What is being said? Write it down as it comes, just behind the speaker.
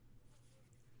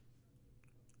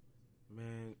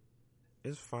Man,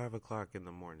 it's 5 o'clock in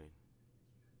the morning,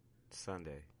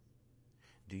 Sunday.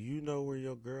 Do you know where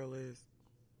your girl is?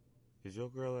 Is your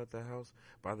girl at the house?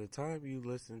 By the time you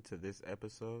listen to this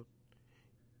episode,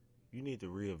 you need to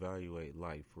reevaluate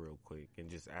life real quick and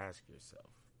just ask yourself,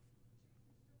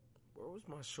 where was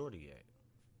my shorty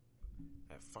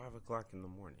at 5 o'clock in the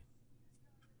morning?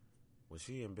 Was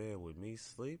she in bed with me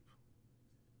sleep?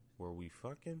 Were we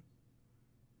fucking?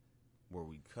 Were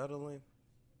we cuddling?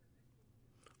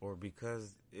 Or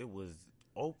because it was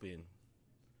open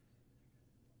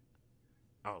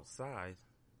outside,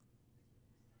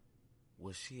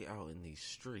 was she out in these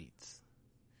streets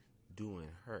doing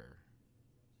her?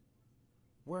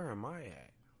 Where am I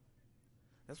at?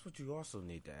 That's what you also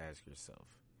need to ask yourself.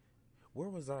 Where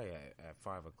was I at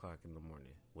 5 o'clock in the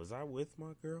morning? Was I with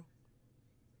my girl?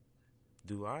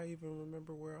 Do I even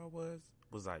remember where I was?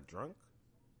 Was I drunk?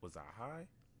 Was I high?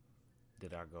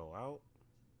 Did I go out?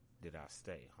 Did I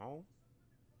stay home?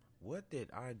 What did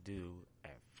I do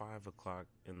at 5 o'clock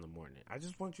in the morning? I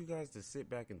just want you guys to sit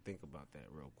back and think about that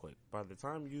real quick. By the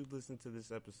time you listen to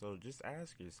this episode, just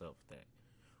ask yourself that.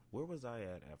 Where was I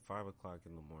at 5 o'clock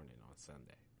in the morning on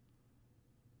Sunday?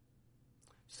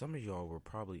 Some of y'all were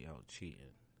probably out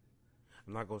cheating.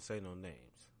 I'm not going to say no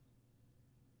names.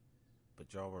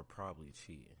 But y'all were probably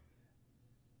cheating.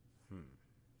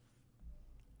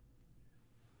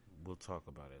 We'll talk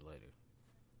about it later.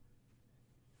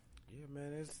 Yeah,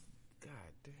 man, it's... God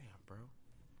damn, bro.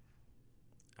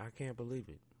 I can't believe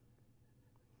it.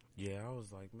 Yeah, I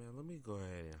was like, man, let me go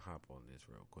ahead and hop on this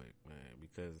real quick, man,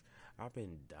 because I've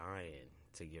been dying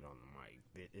to get on the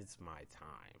mic. It's my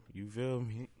time. You feel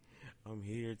me? I'm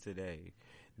here today.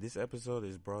 This episode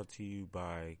is brought to you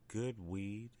by Good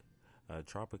Weed,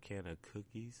 Tropicana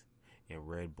Cookies, and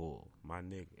Red Bull. My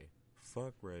nigga.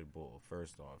 Fuck Red Bull,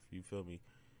 first off. You feel me?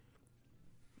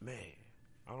 Man,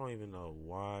 I don't even know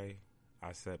why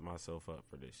I set myself up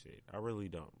for this shit. I really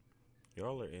don't.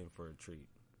 Y'all are in for a treat.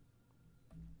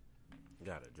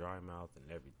 Got a dry mouth and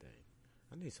everything.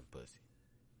 I need some pussy.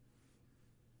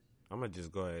 I'm gonna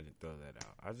just go ahead and throw that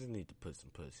out. I just need to put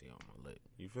some pussy on my lip.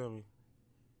 You feel me?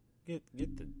 Get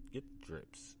the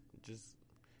drips. Just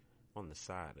on the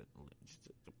side of the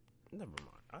lip. Never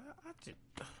mind. I just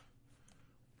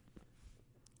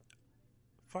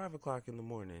 5 o'clock in the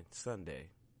morning, Sunday.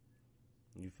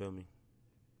 You feel me?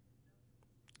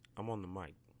 I'm on the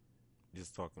mic.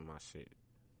 Just talking my shit.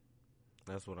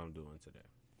 That's what I'm doing today.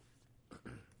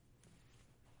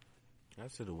 I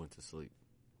should have went to sleep.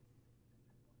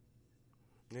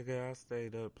 Nigga, I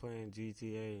stayed up playing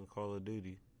GTA and Call of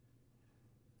Duty.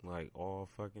 Like, all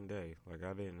fucking day. Like,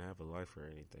 I didn't have a life or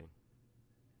anything.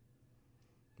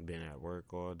 Been at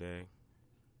work all day.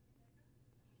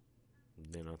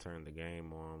 Then I turned the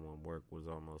game on when work was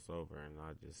almost over. And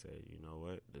I just said, you know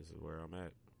what? This is where I'm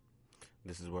at.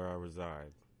 This is where I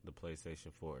reside. The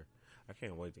PlayStation 4. I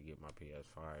can't wait to get my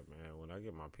PS5, man. When I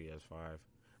get my PS5,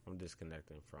 I'm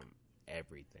disconnecting from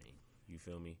everything. You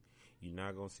feel me? You're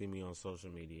not going to see me on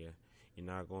social media. You're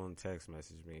not going to text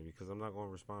message me because I'm not going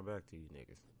to respond back to you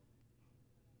niggas.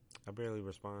 I barely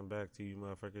respond back to you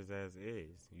motherfuckers as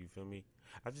is. You feel me?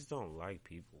 I just don't like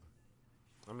people.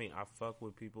 I mean, I fuck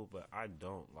with people, but I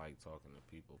don't like talking to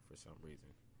people for some reason.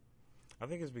 I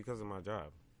think it's because of my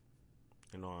job.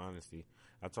 In all honesty,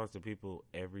 I talk to people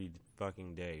every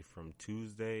fucking day from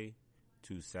Tuesday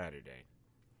to Saturday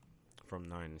from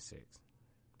 9 to 6.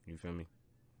 You feel me?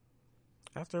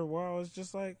 After a while, it's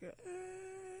just like,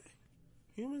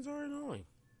 humans are annoying.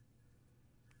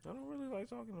 I don't really like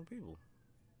talking to people.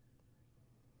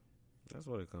 That's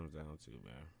what it comes down to,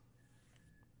 man.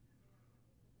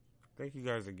 Thank you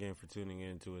guys again for tuning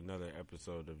in to another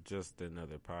episode of Just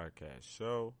Another Podcast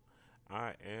Show.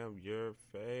 I am your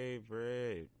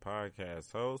favorite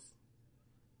podcast host,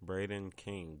 Braden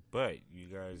King. But you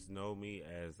guys know me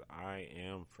as I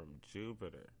am from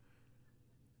Jupiter.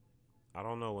 I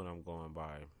don't know when I'm going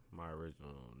by my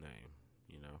original name,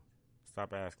 you know.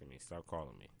 Stop asking me. Stop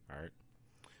calling me, alright?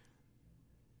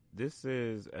 This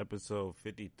is episode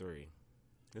 53.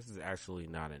 This is actually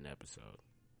not an episode.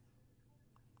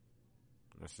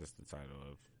 That's just the title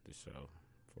of the show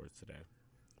for today.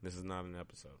 This is not an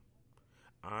episode.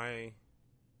 I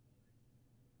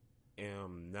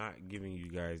am not giving you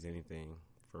guys anything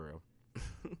for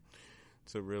real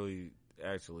to really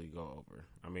actually go over.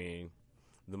 I mean,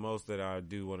 the most that I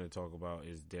do want to talk about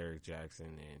is Derrick Jaxn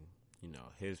and, you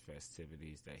know, his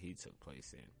festivities that he took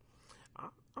place in.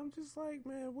 I'm just like,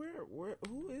 man,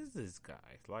 who is this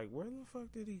guy? Like, where the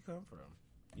fuck did he come from?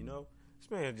 You know, this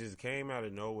man just came out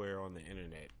of nowhere on the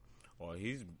internet. Or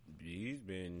he's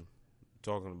been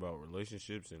talking about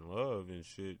relationships and love and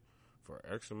shit for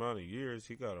X amount of years.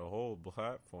 He got a whole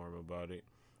platform about it,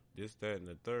 this, that, and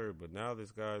the third. But now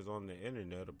this guy's on the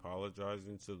internet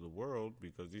apologizing to the world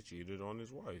because he cheated on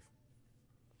his wife.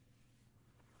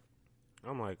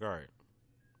 I'm like, all right,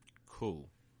 cool.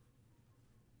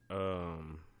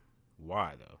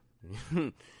 Why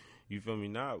though? You feel me?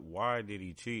 Not why did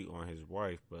he cheat on his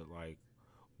wife, but like,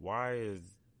 why is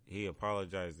he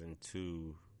apologizing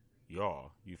to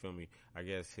y'all? You feel me? I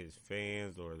guess his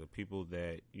fans or the people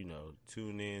that,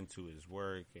 tune in to his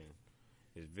work and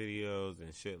his videos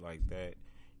and shit like that.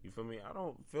 You feel me? I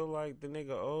don't feel like the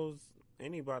nigga owes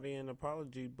anybody an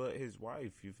apology but his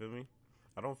wife. You feel me?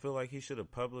 I don't feel like he should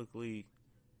have publicly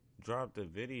dropped a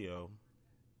video,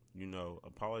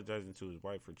 apologizing to his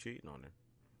wife for cheating on her.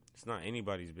 It's not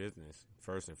anybody's business,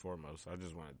 first and foremost. I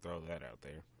just want to throw that out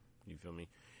there. You feel me?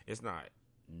 It's not.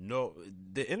 No,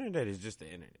 the internet is just the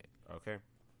internet, okay?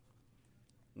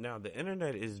 Now, the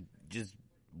internet is just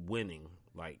winning,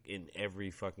 like, in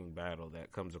every fucking battle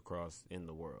that comes across in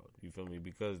the world. You feel me?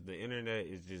 Because the internet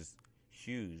is just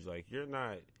huge. Like, you're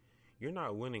not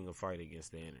winning a fight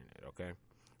against the internet, okay?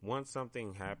 Once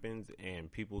something happens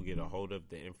and people get a hold of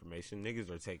the information, niggas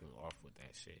are taking off with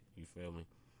that shit. You feel me?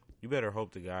 You better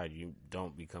hope to God you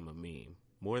don't become a meme.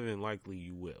 More than likely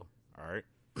you will, alright?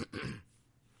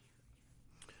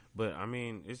 But, I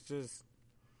mean, it's just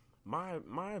my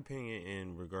opinion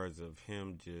in regards of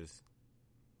him just,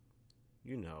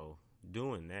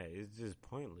 doing that is just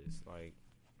pointless. Like,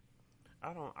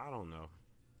 I don't know.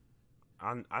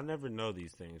 I never know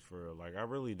these things for real. Like, I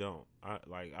really don't. I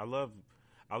love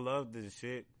this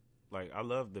shit. Like, I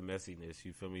love the messiness,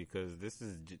 you feel me? Because this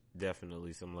is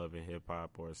definitely some Love and Hip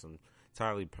Hop or some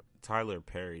Tyler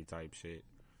Perry type shit.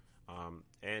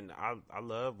 And I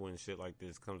love when shit like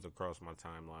this comes across my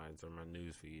timelines or my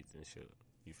news feeds and shit.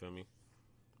 You feel me?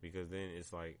 Because then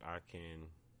it's like I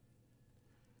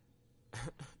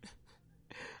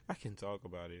can talk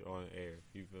about it on air.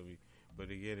 You feel me?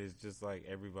 But again, it's just like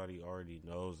everybody already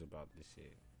knows about this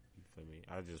shit. You feel me?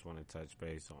 I just want to touch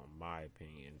base on my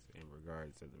opinions in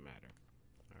regards to the matter.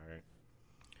 Alright?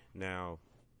 Now,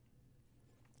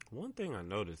 one thing I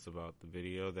noticed about the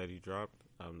video that he dropped,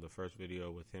 the first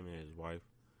video with him and his wife,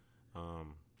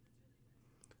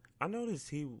 I noticed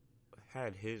he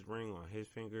had his ring on his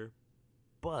finger,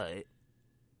 but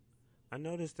I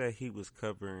noticed that he was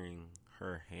covering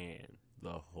her hand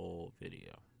the whole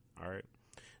video. Alright?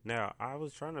 Now, I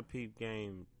was trying to peep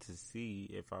game to see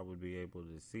if I would be able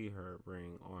to see her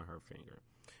ring on her finger.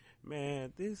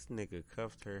 Man, this nigga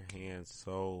cuffed her hand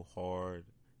so hard,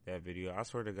 that video. I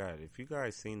swear to God, if you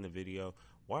guys seen the video,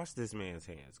 watch this man's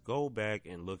hands. Go back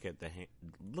and look at the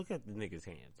nigga's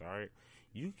hands, alright?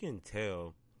 You can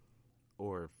tell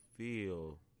or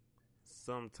feel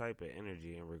some type of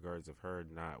energy in regards of her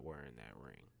not wearing that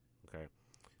ring, okay?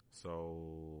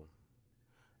 So,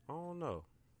 I don't know.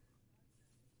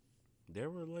 Their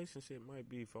relationship might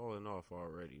be falling off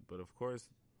already, but of course,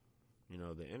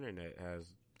 the internet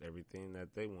has everything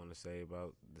that they want to say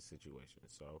about the situation.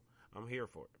 So I'm here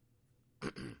for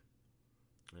it.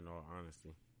 In all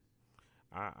honesty,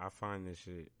 I find this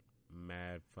shit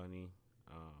mad funny.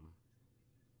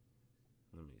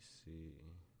 Let me see.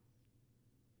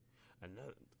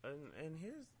 And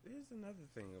here's another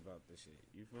thing about this shit.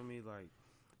 You feel me? Like,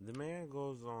 the man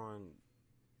goes on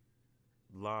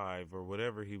live or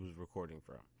whatever he was recording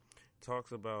from,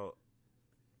 talks about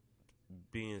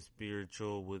being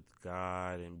spiritual with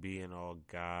God and being all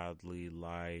godly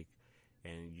like,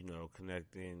 and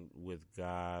connecting with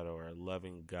God or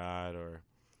loving God or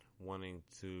wanting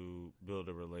to build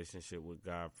a relationship with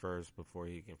God first before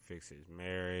he can fix his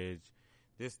marriage,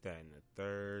 this, that, and the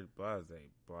third, blah,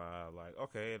 blah. Like,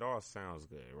 okay, it all sounds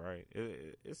good, right?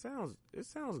 It sounds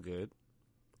good,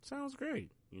 sounds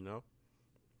great,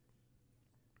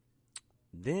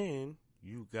 Then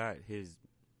you got his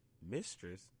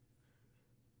mistress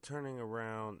turning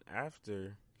around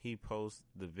after he posts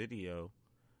the video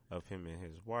of him and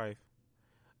his wife,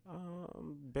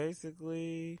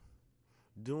 basically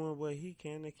doing what he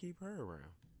can to keep her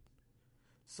around.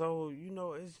 So,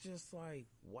 it's just like,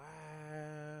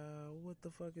 wow, what the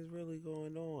fuck is really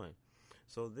going on?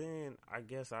 So then, I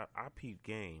guess I peep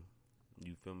game,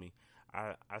 you feel me?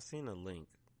 I seen a link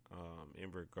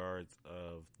in regards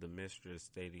of the mistress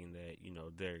stating that,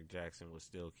 Derek Jackson was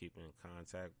still keeping in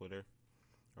contact with her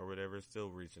or whatever, still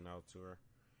reaching out to her,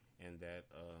 and that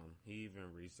he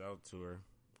even reached out to her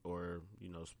or,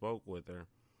 spoke with her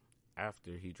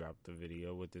after he dropped the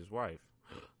video with his wife.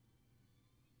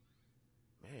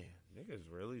 Man, niggas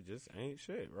really just ain't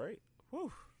shit, right?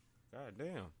 Whew. God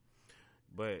damn.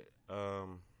 But,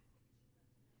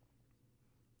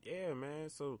 yeah, man,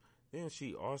 so then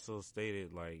she also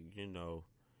stated, like,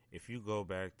 if you go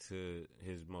back to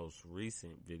his most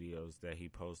recent videos that he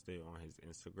posted on his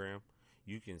Instagram,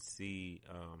 you can see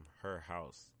her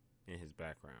house in his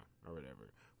background or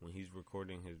whatever. When he's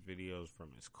recording his videos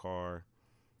from his car,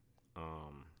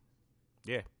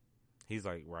 yeah, he's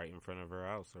like right in front of her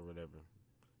house or whatever,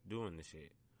 doing the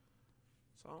shit.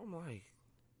 So I'm like,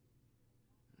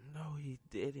 no, he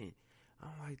didn't.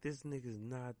 I'm like, this nigga's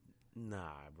not,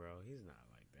 nah, bro. He's not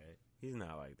like that. He's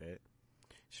not like that.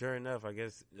 Sure enough, I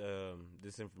guess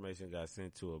this information got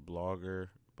sent to a blogger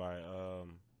by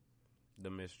the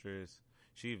mistress.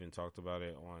 She even talked about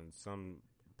it on some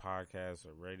podcast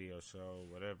or radio show,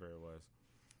 whatever it was.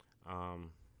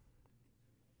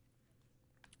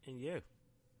 And yeah,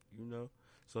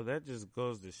 so that just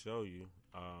goes to show you,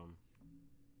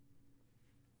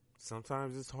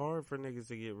 sometimes it's hard for niggas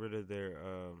to get rid of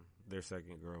their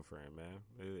second girlfriend, man.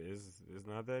 It's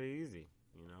not that easy,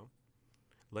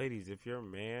 Ladies, if your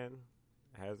man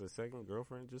has a second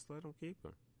girlfriend, just let him keep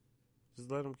her.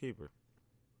 Just let him keep her.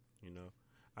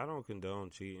 I don't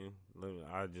condone cheating.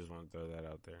 I just want to throw that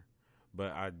out there.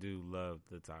 But I do love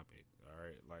the topic, all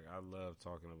right? Like, I love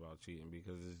talking about cheating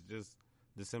because it's just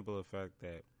the simple fact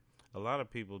that a lot of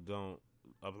people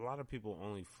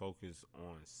only focus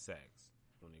on sex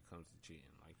when it comes to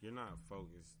cheating. Like, you're not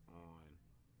focused on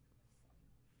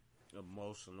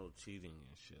emotional cheating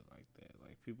and shit like that.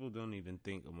 Like, people don't even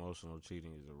think emotional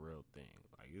cheating is a real thing.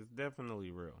 Like, it's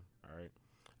definitely real, all right?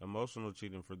 Emotional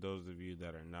cheating, for those of you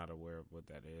that are not aware of what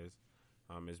that is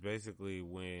basically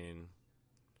when,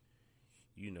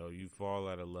 you fall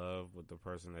out of love with the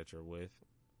person that you're with,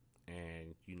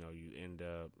 and, you end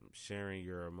up sharing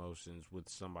your emotions with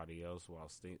somebody else while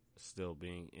still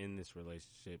being in this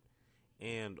relationship,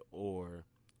 and or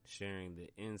sharing the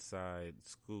inside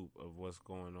scoop of what's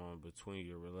going on between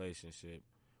your relationship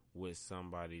with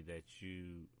somebody that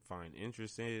you find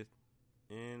interested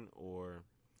in, or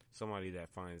somebody that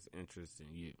finds interest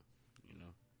in you,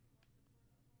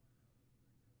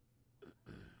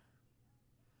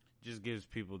 Just gives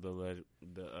people the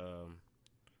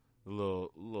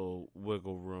little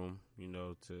wiggle room,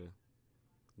 to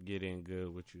get in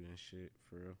good with you and shit,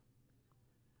 for real.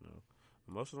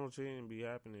 Emotional cheating be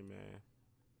happening, man.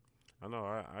 I know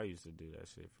I used to do that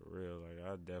shit for real. Like,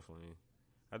 I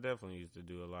definitely used to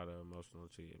do a lot of emotional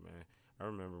cheating, man. I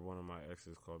remember one of my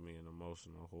exes called me an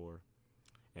emotional whore.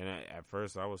 And at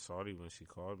first I was salty when she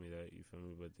called me that, you feel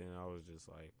me? But then I was just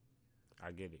like,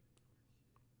 I get it.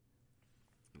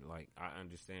 Like, I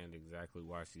understand exactly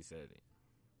why she said it.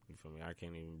 You feel me? I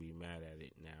can't even be mad at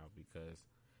it now because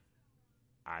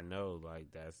I know,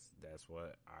 like, that's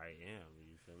what I am.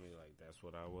 You feel me? Like, that's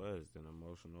what I was, an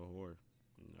emotional whore.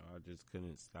 I just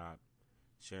couldn't stop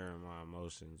sharing my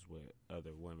emotions with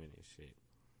other women and shit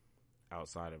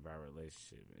outside of our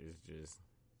relationship. It's just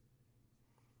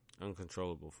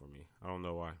uncontrollable for me. I don't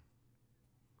know why.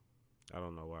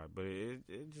 But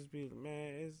it just be,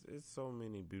 man, it's so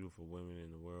many beautiful women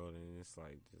in the world, and it's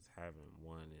like just having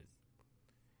one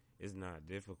is not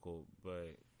difficult,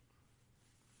 but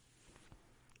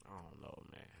I don't know,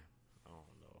 man.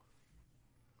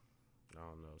 I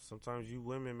don't know. Sometimes you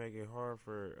women make it hard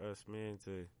for us men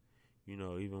to,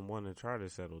 even want to try to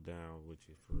settle down with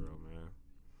you, for real, man.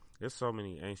 There's so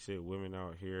many ain't shit women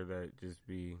out here that just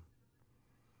be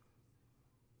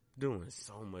doing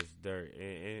so much dirt,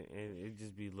 and it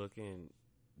just be looking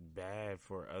bad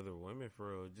for other women,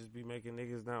 for real. It just be making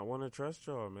niggas not want to trust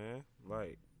y'all, man.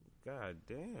 Like, god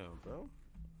damn, bro.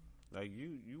 Like,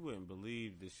 you wouldn't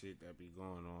believe the shit that be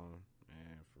going on,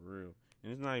 man, for real.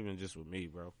 And it's not even just with me,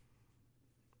 bro.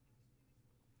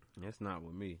 It's not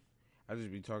with me. I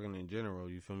just be talking in general,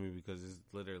 you feel me? Because it's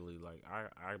literally like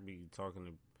I be talking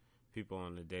to people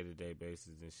on a day-to-day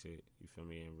basis and shit, you feel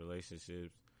me? In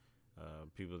relationships,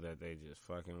 people that they just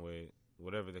fucking with,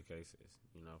 whatever the case is,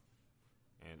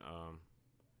 And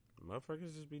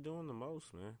motherfuckers just be doing the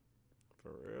most, man.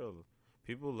 For real.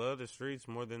 People love the streets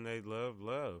more than they love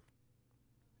love.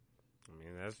 I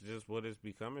mean, that's just what it's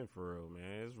becoming, for real,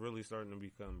 man. It's really starting to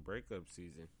become breakup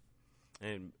season.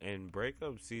 And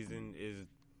breakup season is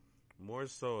more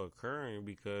so occurring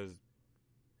because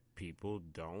people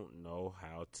don't know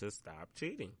how to stop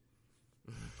cheating.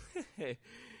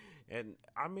 And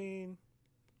I mean,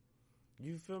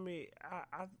 you feel me?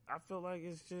 I feel like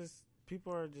it's just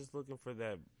people are just looking for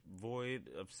that void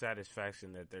of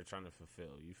satisfaction that they're trying to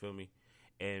fulfill. You feel me?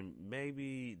 And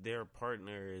maybe their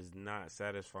partner is not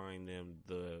satisfying them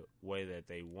the way that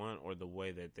they want, or the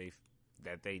way that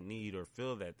they need or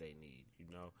feel that they need,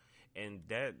 and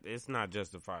that it's not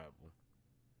justifiable.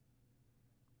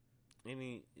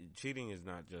 Any cheating is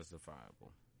not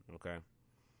justifiable. Okay,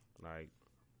 Like,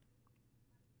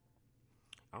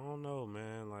 I don't know,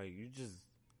 man. Like, you just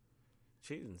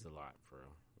cheating's a lot, for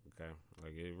real. Okay,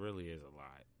 like it really is a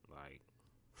lot. Like,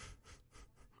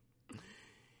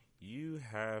 you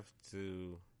have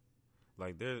to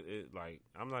like like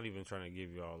I'm not even trying to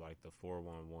give y'all like the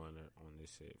 411 on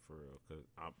this shit for real. Cause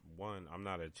I'm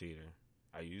not a cheater.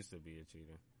 I used to be a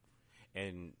cheater,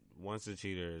 and once a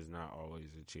cheater is not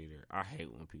always a cheater. I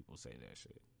hate when people say that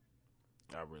shit.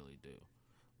 I really do.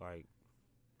 Like,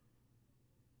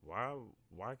 why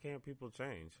why can't people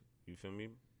change? You feel me?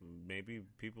 Maybe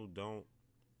people don't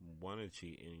want to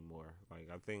cheat anymore. Like,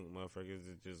 I think motherfuckers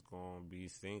is just gonna be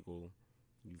single.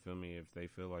 You feel me? If they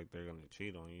feel like they're gonna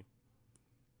cheat on you,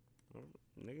 well,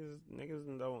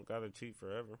 niggas don't gotta cheat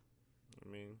forever. I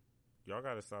mean, y'all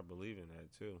gotta stop believing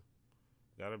that too.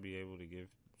 Gotta be able to give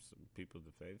some people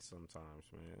the faith sometimes,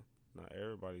 man. Not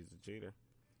everybody's a cheater.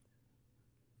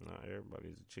 Not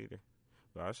everybody's a cheater.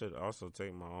 But I should also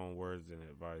take my own words and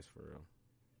advice for real.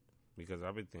 Because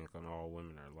I be thinking all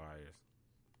women are liars.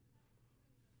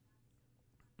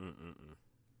 Mm-mm-mm.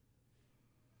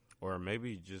 Or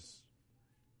maybe just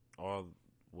all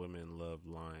women love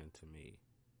lying to me.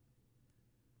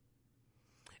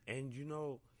 And you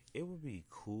know, it would be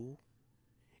cool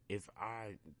if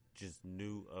I just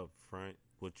knew up front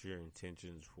what your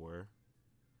intentions were.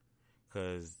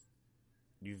 Because,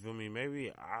 you feel me?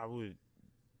 Maybe I would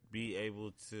be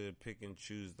able to pick and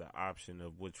choose the option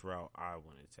of which route I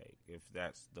want to take if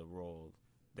that's the role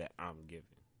that I'm given.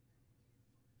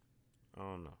 I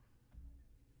don't know.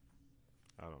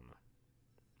 I don't know.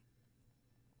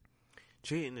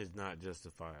 Cheating is not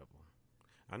justifiable.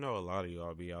 I know a lot of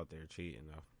y'all be out there cheating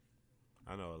though.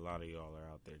 I know a lot of y'all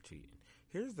are out there cheating.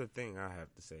 Here's the thing I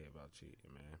have to say about cheating,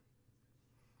 man.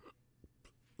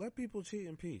 Let people cheat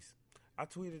in peace. I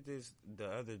tweeted this the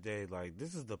other day, like,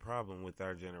 this is the problem with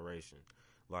our generation.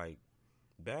 Like,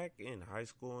 back in high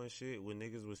school and shit, when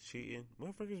niggas was cheating,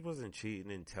 motherfuckers wasn't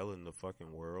cheating and telling the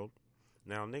fucking world.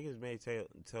 Now, niggas may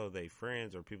tell their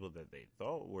friends or people that they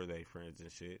thought were their friends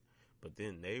and shit, but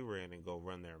then they ran and go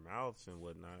run their mouths and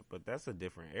whatnot. But that's a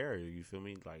different area, you feel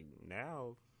me? Like,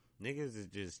 now, niggas is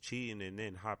just cheating and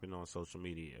then hopping on social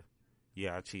media.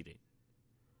 Yeah, I cheated.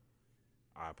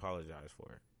 I apologize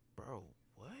for it. Bro,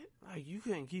 what? Like, you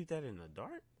couldn't keep that in the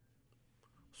dark?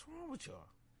 What's wrong with y'all?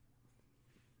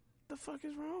 The fuck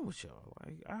is wrong with y'all?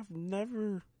 Like, I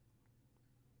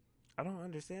don't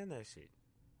understand that shit.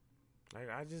 Like,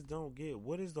 I just don't get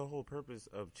what is the whole purpose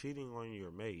of cheating on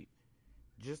your mate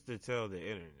just to tell the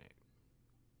internet?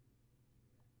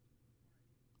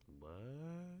 What?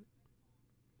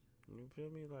 You feel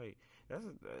me? Like,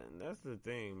 that's the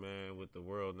thing, man. With the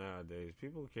world nowadays,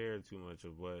 people care too much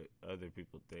of what other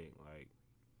people think. Like,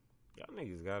 y'all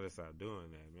niggas gotta stop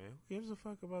doing that, man. Who gives a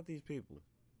fuck about these people?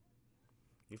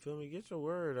 You feel me? Get your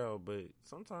word out, but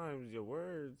sometimes your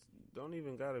words don't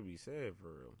even gotta be said for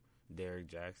real. Derek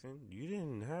Jackson, you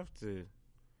didn't have to.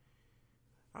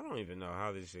 I don't even know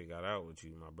how this shit got out with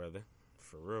you, my brother.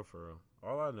 For real, for real.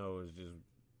 All I know is just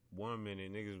 1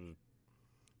 minute niggas was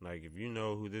like, if you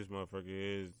know who this motherfucker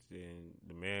is, and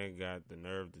the man got the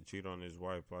nerve to cheat on his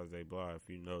wife, blah, blah, blah. If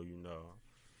you know, you know.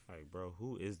 Like, bro,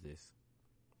 who is this?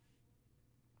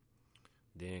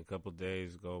 Then a couple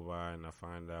days go by and I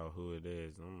find out who it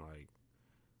is. And I'm like,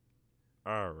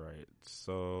 all right,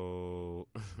 so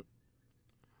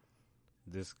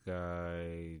this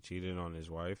guy cheated on his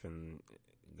wife and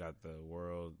got the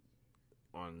world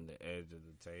on the edge of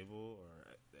the table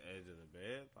or at the edge of the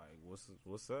bed. Like,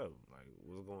 what's up? Like,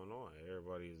 what's going on?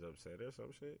 Everybody's upset or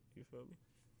some shit. You feel me?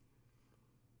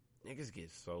 Niggas get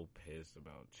so pissed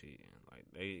about cheating. Like,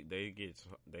 they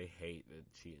hate the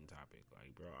cheating topic.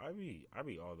 Like, bro, I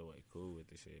be all the way cool with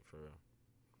the shit for real.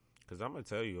 Cause I'm gonna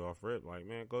tell you off rip, like,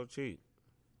 man, go cheat.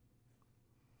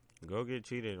 Go get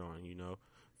cheated on, you know.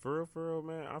 For real,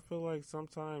 man. I feel like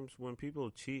sometimes when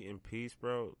people cheat in peace,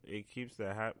 bro, it keeps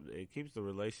it keeps the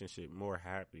relationship more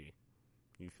happy.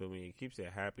 You feel me? It keeps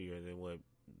it happier than what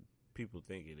people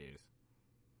think it is.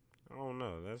 I don't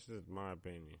know. That's just my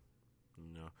opinion.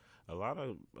 You know, a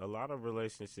lot of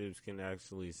relationships can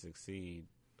actually succeed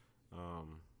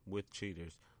with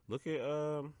cheaters. Look at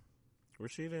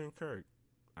Rashida and Kirk.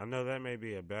 I know that may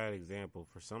be a bad example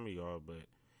for some of y'all, but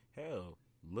hell,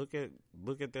 look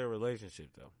at their relationship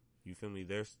though. You feel me?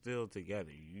 They're still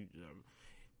together.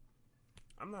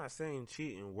 I'm not saying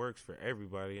cheating works for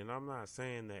everybody, and I'm not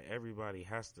saying that everybody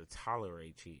has to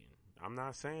tolerate cheating. I'm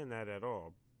not saying that at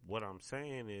all. What I'm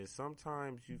saying is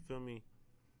sometimes, you feel me,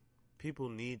 people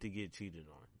need to get cheated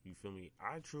on. You feel me?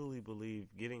 I truly believe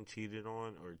getting cheated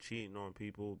on or cheating on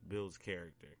people builds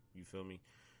character. You feel me?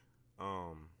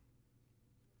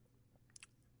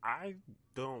 I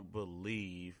don't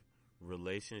believe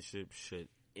relationships should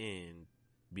end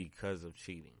because of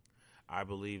cheating. I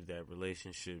believe that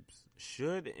relationships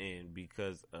should end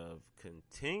because of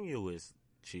continuous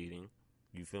cheating.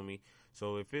 You feel me?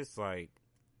 So if it's like,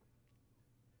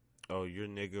 oh, your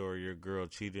nigga or your girl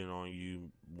cheating on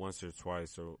you once or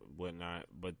twice or whatnot,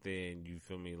 but then you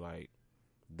feel me, like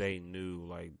they knew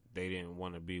like they didn't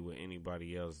want to be with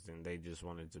anybody else, then they just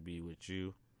wanted to be with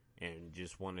you and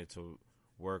just wanted to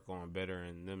work on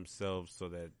bettering themselves so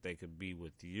that they could be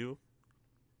with you.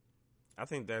 I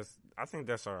think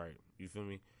that's all right. You feel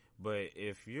me? But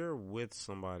if you're with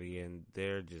somebody and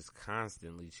they're just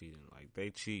constantly cheating, like they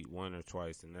cheat one or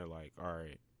twice and they're like, all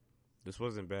right, this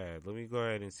wasn't bad. Let me go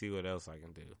ahead and see what else I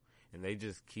can do. And they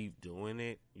just keep doing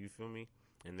it, you feel me?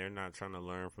 And they're not trying to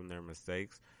learn from their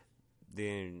mistakes,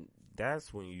 then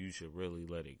that's when you should really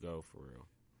let it go for real.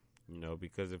 You know,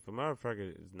 because if a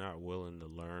motherfucker is not willing to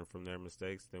learn from their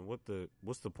mistakes, then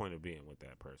what's the point of being with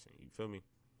that person? You feel me?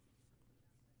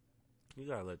 You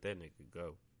gotta let that nigga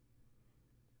go.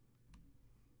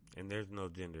 And there's no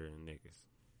gender in niggas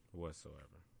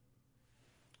whatsoever.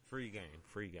 Free game,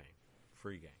 free game,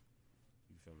 free game.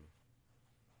 You feel me?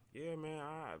 Yeah, man.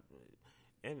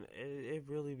 And it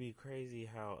really be crazy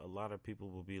how a lot of people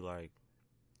will be like,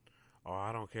 "Oh,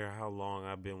 I don't care how long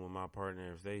I've been with my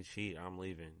partner. If they cheat, I'm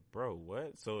leaving." Bro,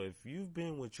 what? So if you've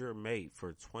been with your mate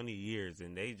for 20 years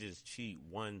and they just cheat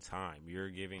one time, you're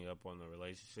giving up on the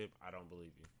relationship? I don't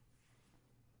believe you.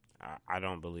 I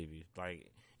don't believe you.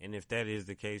 Like, and if that is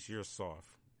the case, you're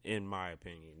soft, in my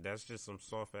opinion. That's just some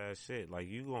soft ass shit. Like,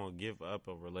 you gonna give up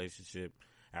a relationship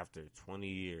after 20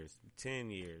 years, 10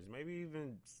 years, maybe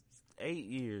even 8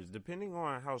 years, depending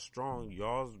on how strong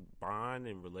y'all's bond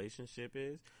and relationship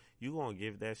is. You gonna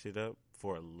give that shit up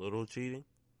for a little cheating,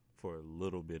 for a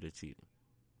little bit of cheating.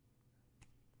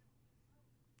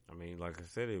 I mean, like I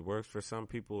said, it works for some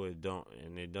people, it don't,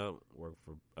 and it don't work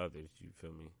for others. You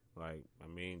feel me? Like, I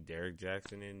mean, Derek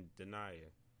Jackson and Denia.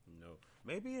 You know,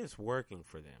 maybe it's working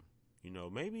for them. You know,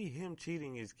 maybe him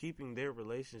cheating is keeping their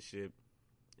relationship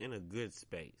in a good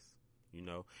space. You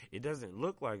know, it doesn't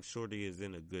look like Shorty is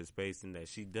in a good space and that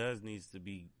she does needs to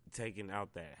be taken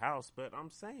out that house. But I'm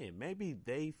saying maybe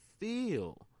they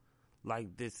feel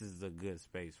like this is a good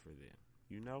space for them.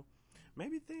 You know,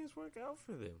 maybe things work out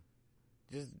for them.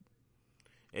 Just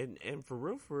and for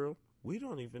real, we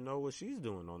don't even know what she's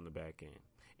doing on the back end.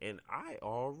 And I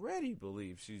already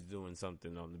believe she's doing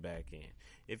something on the back end.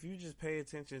 If you just pay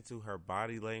attention to her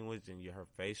body language and her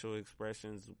facial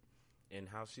expressions and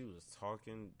how she was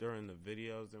talking during the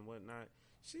videos and whatnot,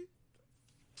 you're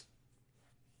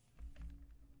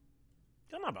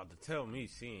not about to tell me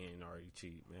she ain't already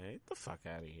cheat, man. Get the fuck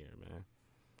out of here, man.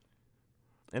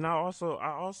 And I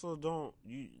also don't,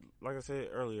 you like I said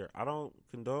earlier, I don't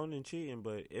condone in cheating,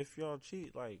 but if y'all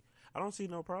cheat, like, I don't see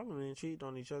no problem in cheating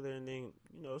on each other and then,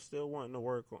 still wanting to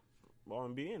work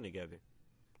on being together.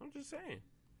 I'm just saying.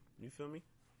 You feel me?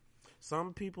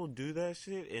 Some people do that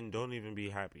shit and don't even be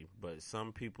happy, but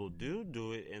some people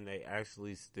do it and they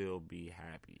actually still be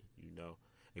happy,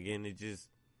 Again,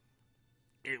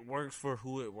 it works for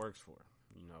who it works for.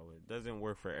 It doesn't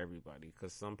work for everybody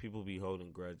because some people be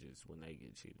holding grudges when they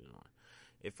get cheated on.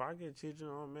 If I get cheated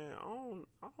on, man,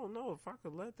 I don't know if I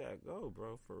could let that go,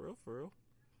 bro. For real, for real.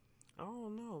 I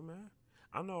don't know, man.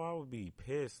 I know I would be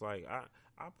pissed. Like, I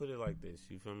put it like this.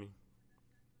 You feel me?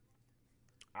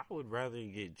 I would rather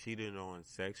get cheated on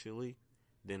sexually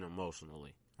than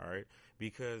emotionally. All right,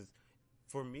 because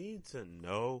for me to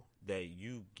know that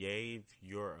you gave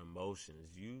your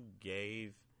emotions, you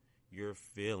gave your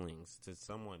feelings to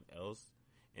someone else,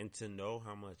 and to know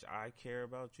how much I care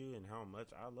about you and how much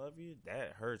I love you,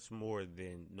 that hurts more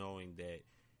than knowing that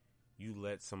you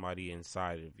let somebody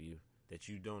inside of you that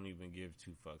you don't even give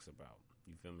two fucks about.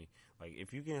 You feel me? Like,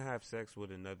 if you can have sex with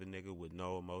another nigga with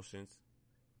no emotions,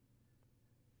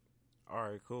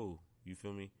 alright, cool. You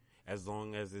feel me? As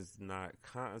long as it's not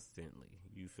constantly.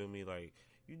 You feel me? Like,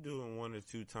 you doing one or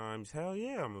two times, hell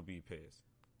yeah, I'm gonna be pissed.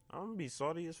 I'm gonna be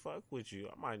salty as fuck with you.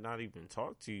 I might not even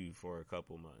talk to you for a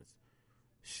couple months.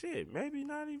 Shit, maybe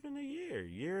not even a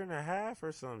year and a half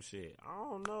or some shit. I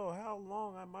don't know how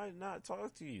long I might not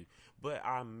talk to you, but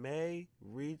I may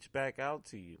reach back out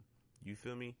to you. You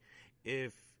feel me?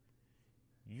 If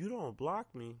you don't block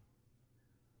me,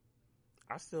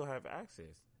 I still have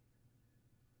access.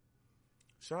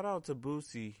 Shout out to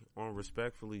Boosie on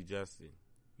Respectfully Justin.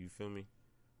 You feel me?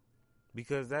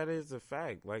 Because that is a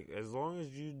fact. Like, as long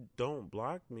as you don't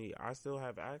block me, I still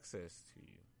have access to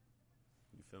you.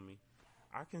 You feel me?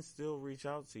 I can still reach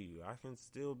out to you. I can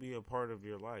still be a part of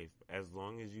your life as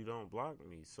long as you don't block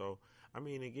me. So, I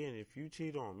mean, again, if you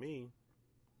cheat on me,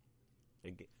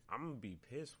 I'm gonna be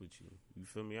pissed with you. You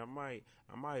feel me? I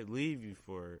might leave you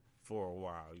for a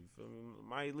while. You feel me?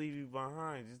 Might leave you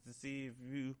behind just to see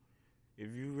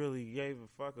if you really gave a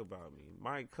fuck about me.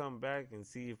 Might come back and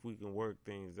see if we can work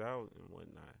things out and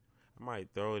whatnot. I might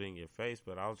throw it in your face,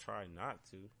 but I'll try not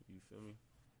to. You feel me?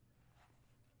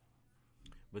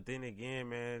 But then again,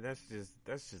 man, that's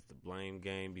just the blame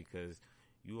game because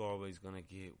you always gonna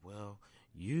get, well,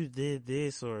 you did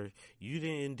this or you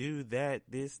didn't do that,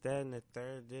 this, that, and the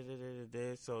third, da, da, da, da,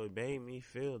 da, so it made me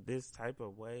feel this type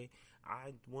of way.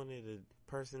 I wanted a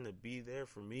person to be there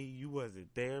for me. You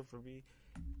wasn't there for me.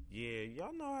 Yeah,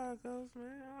 y'all know how it goes,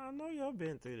 man. I know y'all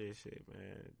been through this shit,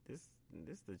 man. This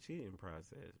the cheating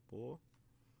process, boy.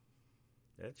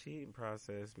 That cheating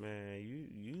process, man.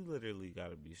 You literally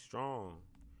gotta be strong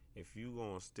if you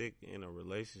gonna stick in a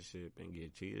relationship and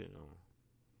get cheated on.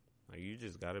 Like, you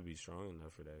just gotta be strong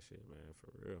enough for that shit, man.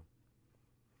 For real.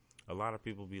 A lot of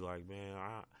people be like, man,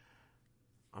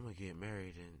 I'm gonna get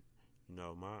married and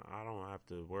I don't have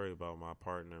to worry about my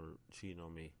partner cheating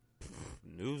on me.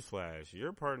 Newsflash: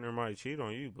 your partner might cheat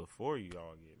on you before you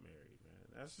all get married,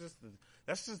 man.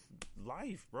 That's just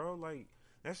life, bro. Like,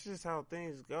 that's just how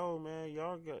things go, man.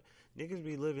 Y'all got niggas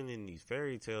be living in these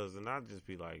fairy tales, and I just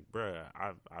be like, bruh,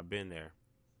 I've been there.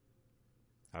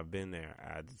 I've been there.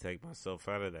 I had to take myself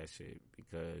out of that shit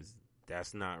because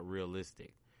that's not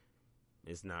realistic.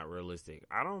 It's not realistic.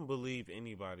 I don't believe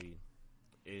anybody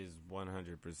is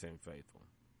 100% faithful.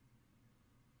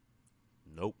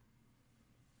 Nope.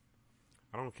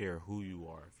 I don't care who you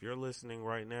are. If you're listening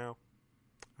right now,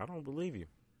 I don't believe you.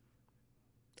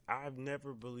 I've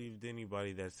never believed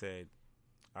anybody that said,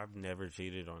 I've never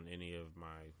cheated on any of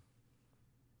my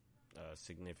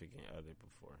significant other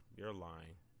before. You're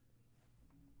lying.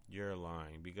 You're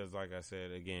lying. Because like I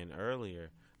said again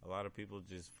earlier, a lot of people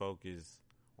just focus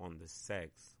on the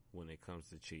sex when it comes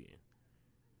to cheating.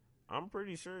 I'm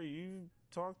pretty sure you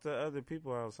talk to other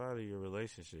people outside of your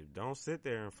relationship. Don't sit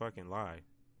there and fucking lie.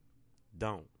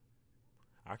 Don't.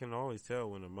 I can always tell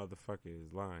when a motherfucker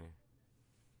is lying.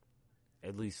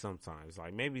 At least sometimes.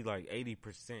 Like, maybe like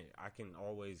 80%. I can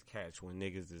always catch when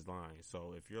niggas is lying.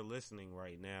 So if you're listening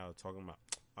right now talking about,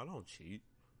 I don't cheat.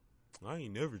 I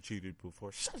ain't never cheated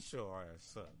before. Shut your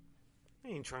ass up. I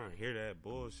ain't trying to hear that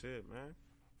bullshit, man.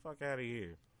 Fuck out of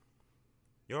here.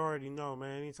 You already know,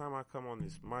 man. Anytime I come on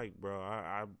this mic, bro,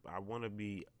 I want to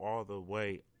be all the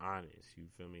way honest. You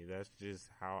feel me? That's just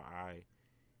how I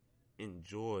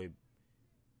enjoy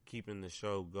keeping the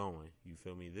show going. You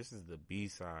feel me? This is the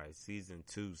B-side, season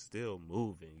 2, still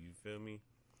moving. You feel me?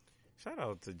 Shout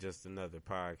out to Just Another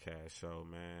Podcast Show,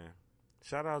 man.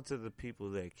 Shout out to the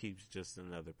people that keeps Just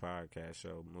Another Podcast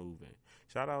Show moving.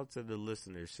 Shout out to the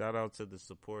listeners. Shout out to the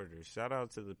supporters. Shout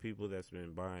out to the people that's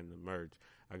been buying the merch.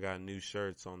 I got new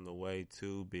shirts on the way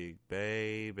too, big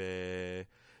baby.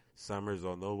 Summer's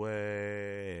on the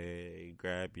way.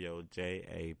 Grab your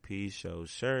JAP Show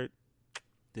shirt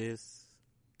this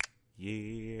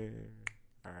year.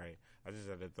 Alright, I just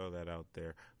had to throw that out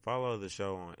there. Follow the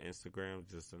show on Instagram,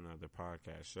 Just Another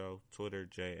Podcast Show. Twitter,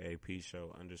 JAP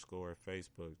Show _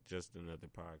 Facebook, Just Another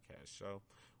Podcast Show.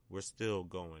 We're still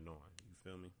going on. You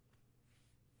feel me?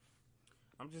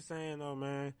 I'm just saying though,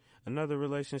 man. Another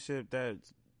relationship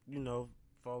that's,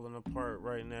 falling apart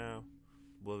right now.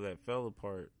 Well, that fell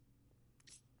apart.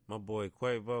 My boy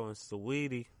Quavo and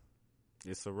Saweetie.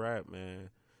 It's a wrap,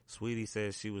 man. Sweetie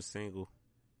said she was single.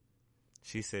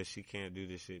 She said she can't do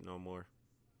this shit no more.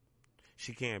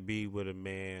 She can't be with a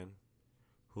man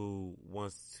who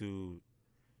wants to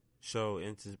show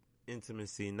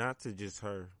intimacy, not to just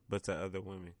her, but to other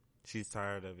women. She's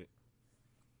tired of it.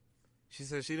 She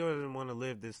said she doesn't want to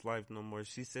live this life no more.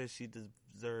 She says she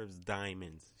deserves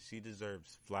diamonds. She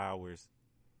deserves flowers.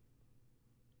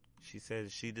 She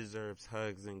says she deserves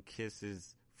hugs and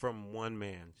kisses from one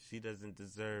man. She doesn't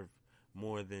deserve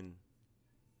more than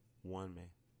one man.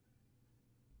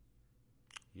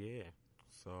 Yeah.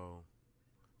 So,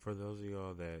 for those of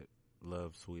y'all that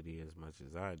love Sweetie as much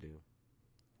as I do,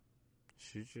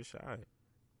 shoot your shot.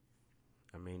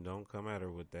 I mean, don't come at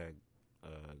her with that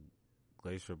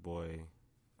Glacier Boy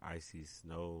icy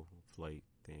snowflake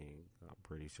thing. I'm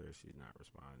pretty sure she's not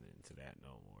responding to that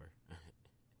no more.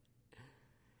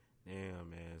 Damn,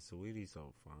 man. Saweetie's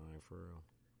so fine, for real.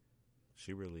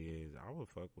 She really is. I would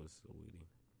fuck with Saweetie.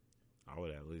 I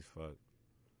would at least fuck.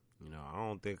 I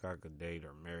don't think I could date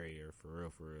or marry her for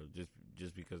real.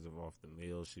 Just because of off the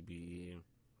meal she be eating.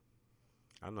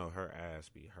 I know her ass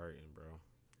be hurting, bro.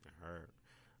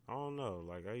 I don't know.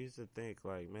 Like, I used to think,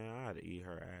 like, man, I had to eat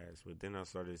her ass. But then I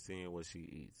started seeing what she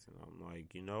eats. And I'm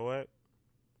like, you know what?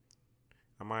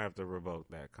 I might have to revoke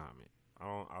that comment.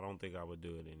 I don't think I would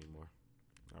do it anymore.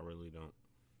 I really don't.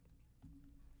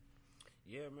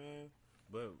 Yeah, man.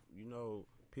 But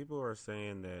people are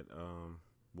saying that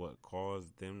what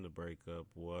caused them to break up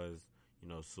was,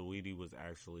 Saweetie was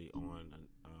actually on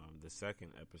the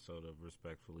second episode of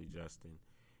Respectfully Justin,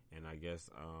 and I guess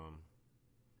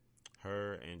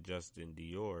her and Justin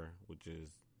Dior, which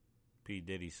is P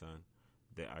Diddy's son,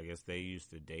 that I guess they used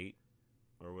to date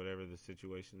or whatever the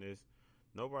situation is.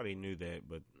 Nobody knew that,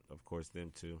 but of course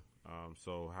them too.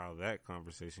 So how that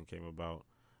conversation came about,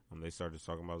 they started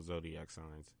talking about zodiac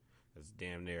signs. That's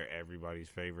damn near everybody's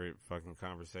favorite fucking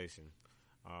conversation.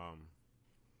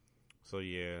 So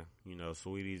yeah,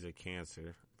 Sweetie's a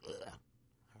Cancer.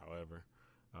 However,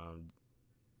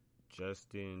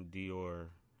 Justin Dior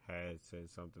had said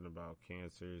something about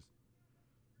cancers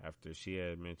after she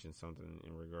had mentioned something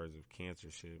in regards of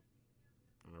cancer shit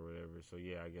or whatever. So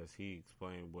yeah, I guess he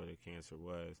explained what a cancer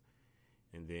was,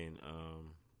 and then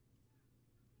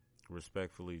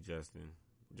respectfully,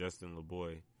 Justin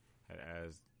LeBoy had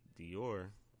asked Dior,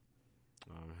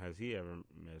 has he ever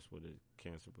messed with a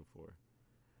cancer before?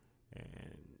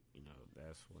 And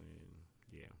that's when,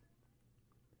 yeah,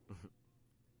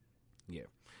 yeah.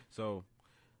 So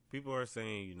people are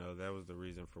saying, that was the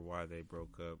reason for why they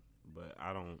broke up. But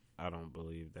I don't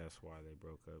believe that's why they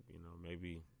broke up.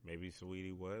 Maybe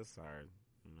Saweetie was tired.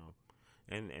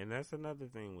 And that's another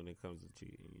thing when it comes to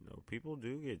cheating. People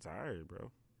do get tired,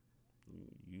 bro.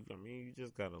 You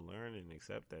just gotta learn and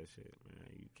accept that shit,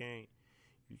 man.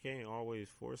 You can't always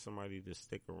force somebody to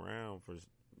stick around for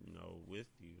with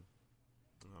you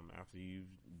after you've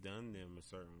done them a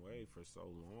certain way for so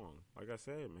long. Like I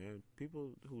said, man,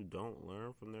 people who don't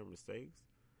learn from their mistakes,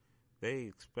 they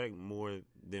expect more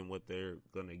than what they're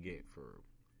gonna get for,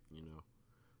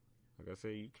 Like I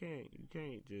said, you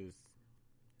can't just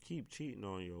keep cheating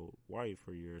on your wife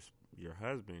or your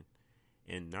husband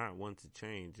and not want to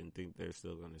change and think they're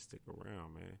still gonna stick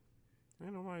around, man.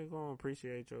 Ain't nobody gonna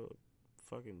appreciate your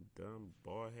fucking dumb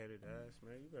bald headed ass,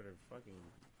 man. You better fucking,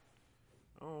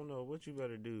 I don't know what you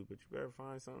better do, but you better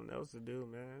find something else to do,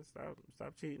 man.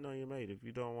 Stop cheating on your mate if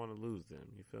you don't want to lose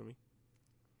them. You feel me?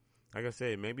 Like I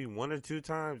said, maybe 1 or 2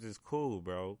 times is cool,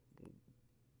 bro.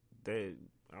 I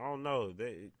don't know.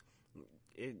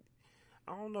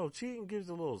 I don't know. Cheating gives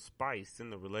a little spice in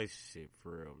the relationship,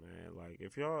 for real, man. Like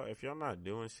if y'all not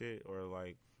doing shit, or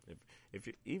like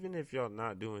even if y'all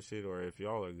not doing shit, or if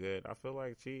y'all are good, I feel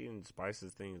like cheating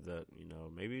spices things up.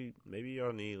 Maybe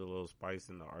y'all need a little spice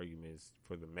in the arguments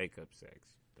for the makeup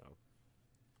sex.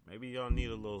 Maybe y'all need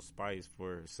a little spice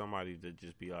for somebody to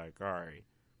just be like, all right,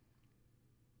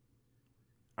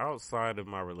 outside of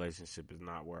my relationship is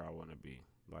not where I want to be.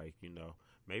 Like,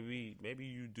 maybe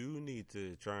you do need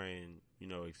to try and,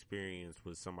 experience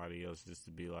with somebody else just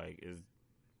to be like,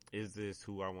 is this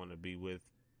who I want to be with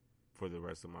for the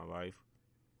rest of my life?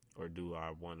 Or do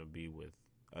I want to be with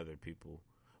other people?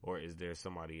 Or is there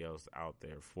somebody else out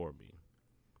there for me?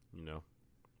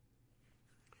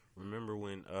 Remember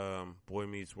when Boy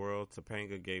Meets World,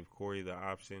 Topanga gave Corey the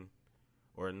option,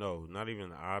 or no, not even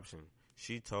the option.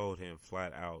 She told him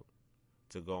flat out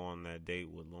to go on that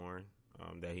date with Lauren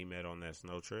that he met on that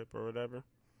snow trip or whatever.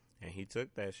 And he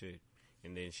took that shit.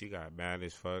 And then she got mad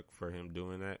as fuck for him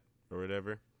doing that or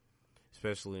whatever.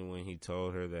 Especially when he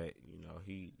told her that,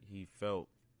 he felt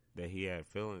that he had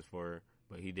feelings for her,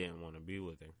 but he didn't want to be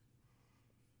with her.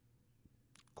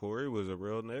 Corey was a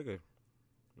real nigga.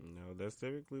 That's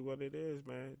typically what it is,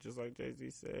 man. Just like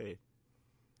Jay-Z said.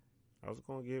 I was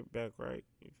gonna get back right.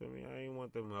 You feel me? I ain't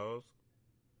want them hoes.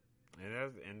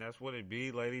 And that's what it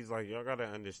be, ladies. Like, y'all gotta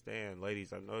understand,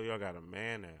 ladies. I know y'all got a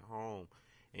man at home,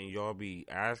 and y'all be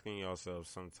asking yourselves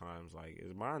sometimes, like,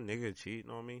 is my nigga cheating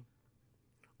on me?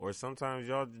 Or sometimes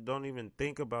y'all don't even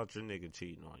think about your nigga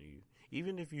cheating on you.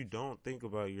 Even if you don't think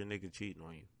about your nigga cheating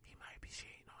on you, he might be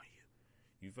cheating on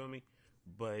you. You feel me?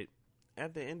 But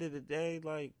at the end of the day,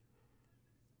 like,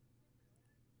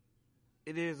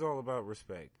 it is all about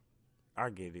respect. I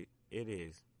get it. It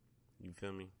is. You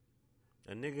feel me?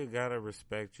 A nigga gotta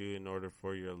respect you in order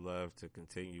for your love to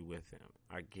continue with him.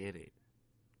 I get it.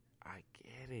 I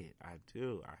get it. I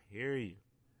do. I hear you.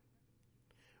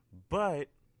 But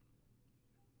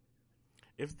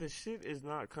if the shit is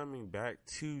not coming back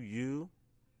to you,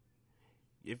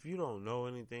 if you don't know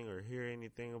anything or hear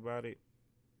anything about it,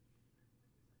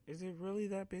 is it really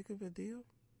that big of a deal?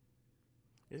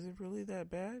 Is it really that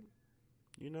bad?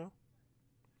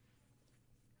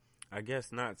 I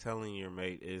guess not telling your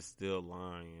mate is still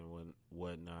lying and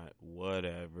whatnot.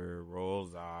 Whatever.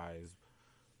 Rolls eyes.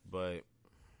 But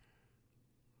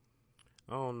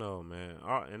I don't know, man.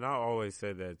 And I always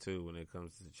said that too when it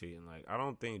comes to cheating. Like, I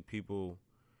don't think people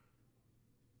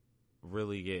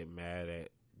really get mad at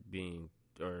being,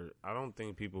 or I don't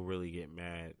think people really get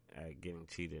mad at getting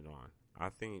cheated on. I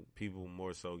think people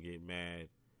more so get mad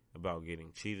about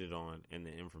getting cheated on and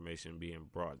the information being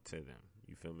brought to them.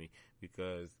 You feel me?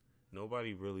 Because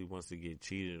nobody really wants to get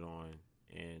cheated on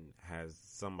and has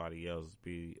somebody else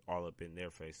be all up in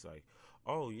their face like,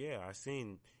 oh yeah, I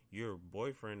seen your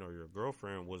boyfriend or your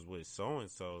girlfriend was with so and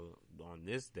so on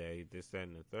this day, this, that,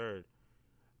 and the third.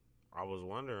 I was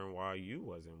wondering why you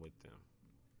wasn't with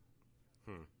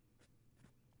them.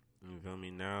 You feel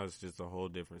me? Now it's just a whole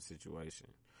different situation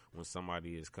when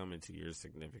somebody is coming to your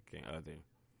significant other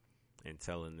and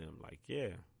telling them like, yeah,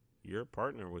 your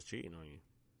partner was cheating on you.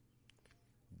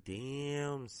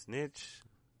 Damn, snitch.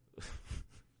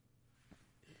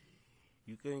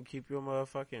 You couldn't keep your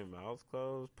motherfucking mouth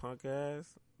closed, punk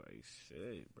ass? Like,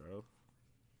 shit, bro.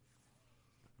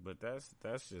 But that's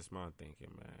just my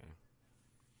thinking, man.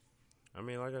 I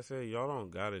mean, like I said, y'all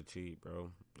don't gotta cheat,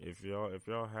 bro. If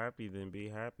y'all happy, then be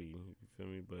happy. You feel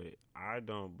me? But I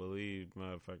don't believe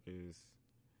motherfuckers.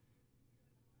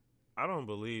 I don't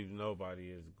believe nobody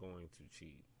is going to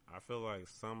cheat. I feel like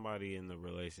somebody in the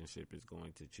relationship is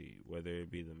going to cheat. Whether it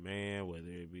be the man, whether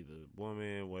it be the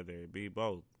woman, whether it be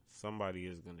both. Somebody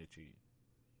is going to cheat.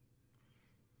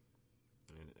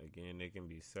 And again, it can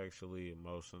be sexually,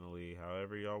 emotionally,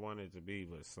 however y'all want it to be,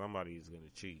 but somebody is going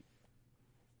to cheat.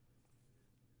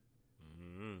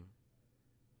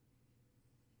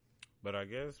 But I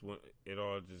guess when it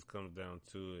all just comes down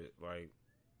to it, like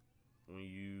when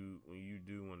you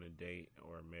do want to date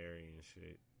or marry and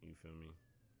shit, you feel me?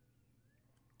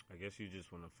 I guess you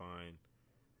just want to find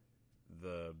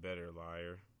the better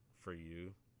liar for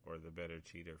you or the better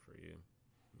cheater for you.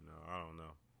 You know, I don't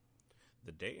know.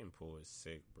 The dating pool is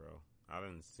sick, bro. I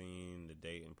done seen the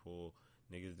dating pool.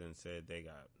 Niggas done said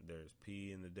there's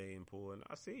pee in the dating pool, and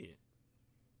I see it.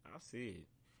 I see it.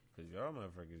 Cause y'all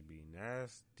motherfuckers be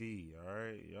nasty,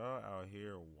 alright? Y'all out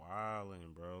here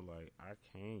wildin', bro. Like, I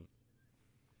can't,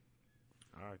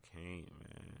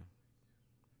 man.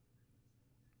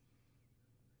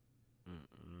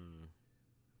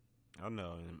 I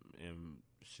know, and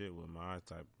shit with my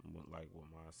type, like with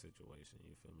my situation,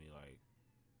 you feel me? Like,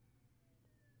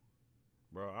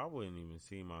 bro, I wouldn't even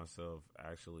see myself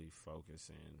actually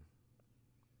focusing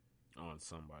on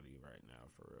somebody right now,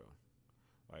 for real.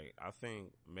 Like, I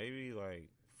think maybe like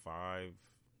five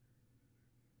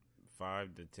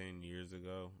to 10 years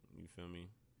ago, you feel me?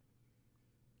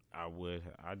 I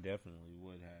definitely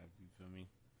would have, you feel me?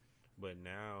 But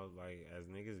now, like, as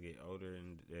niggas get older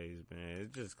in days, man,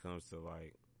 it just comes to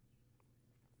like,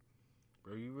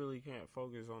 bro, you really can't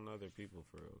focus on other people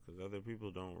for real, because other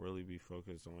people don't really be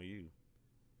focused on you.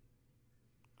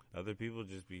 Other people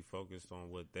just be focused on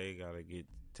what they gotta get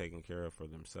taken care of for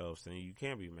themselves, and you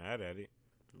can't be mad at it.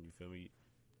 You feel me?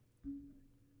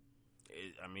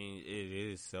 It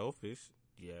is selfish,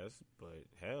 yes, but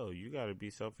hell, you gotta be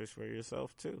selfish for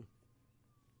yourself too.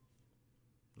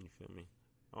 You feel me?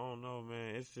 I don't know,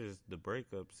 man. It's just the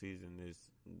breakup season that's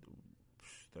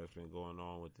been going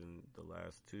on within the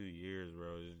last 2 years,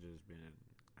 bro. It's just been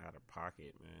out of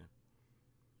pocket, man.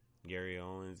 Gary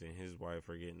Owens and his wife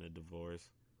are getting a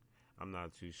divorce. I'm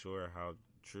not too sure how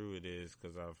true it is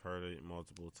because I've heard it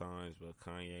multiple times, but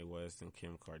Kanye West and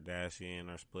Kim Kardashian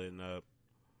are splitting up.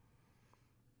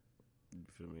 You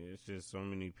feel me? It's just so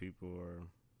many people are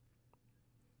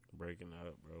breaking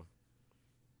up, bro.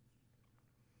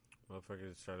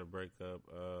 Motherfuckers try to break up,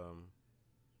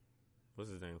 what's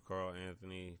his name? Carl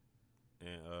Anthony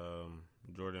and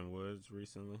Jordan Woods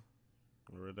recently,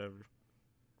 or whatever.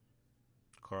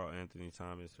 Carl Anthony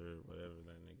Thomas, or whatever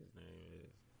that nigga's name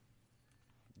is.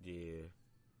 Yeah.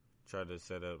 Try to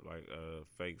set up like a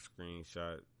fake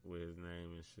screenshot with his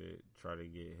name and shit. Try to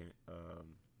get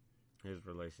his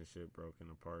relationship broken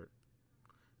apart.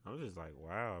 I'm just like,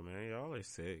 wow, man, y'all are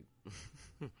sick.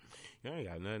 Y'all ain't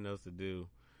got nothing else to do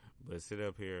but sit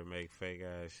up here and make fake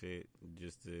ass shit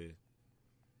just to,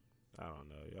 I don't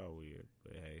know, y'all weird.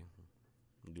 But hey,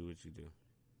 do what you do.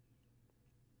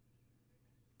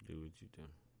 Do what you do.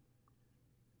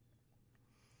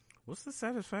 What's the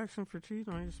satisfaction for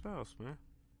cheating on your spouse, man?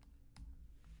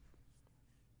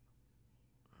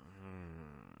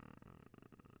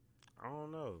 I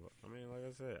don't know. I mean, like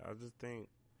I said, I just think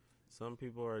some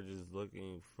people are just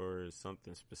looking for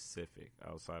something specific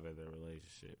outside of their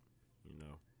relationship. You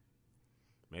know,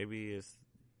 maybe it's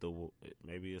the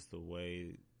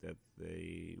way that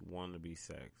they want to be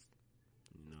sexed.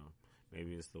 You know,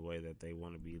 maybe it's the way that they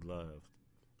want to be loved.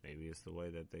 Maybe it's the way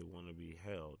that they want to be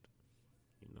held.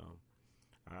 You know,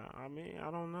 I mean, I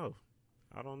don't know.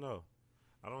 I don't know.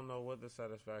 I don't know what the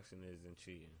satisfaction is in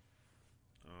cheating.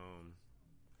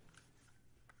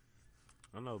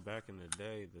 I know back in the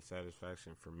day, the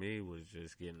satisfaction for me was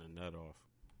just getting a nut off.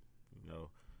 You know,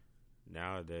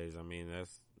 nowadays, I mean,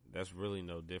 that's really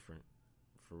no different.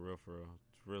 For real, for real.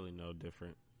 It's really no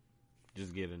different.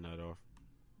 Just get a nut off.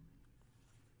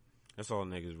 That's all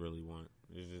niggas really want.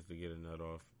 Is just to get a nut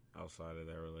off outside of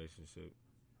that relationship.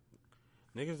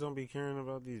 Niggas don't be caring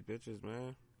about these bitches,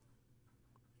 man.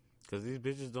 Cause these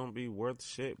bitches don't be worth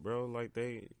shit, bro. Like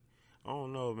I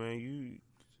don't know, man.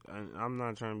 I'm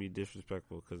not trying to be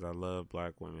disrespectful because I love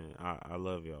black women. I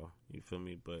love y'all. You feel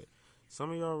me? But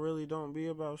some of y'all really don't be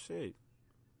about shit.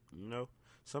 You know?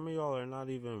 Some of y'all are not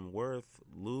even worth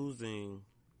losing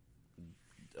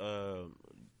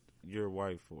your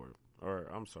wife for.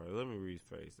 Or, I'm sorry, let me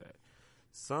rephrase that.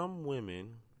 Some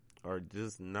women are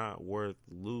just not worth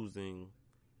losing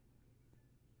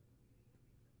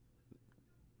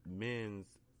men's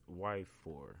wife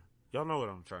for. Y'all know what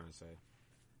I'm trying to say.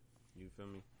 You feel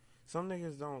me? Some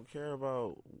niggas don't care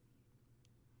about.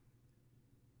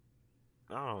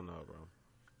 I don't know, bro.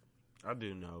 I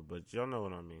do know, but y'all know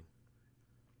what I mean.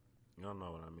 Y'all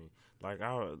know what I mean.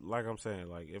 Like I'm saying,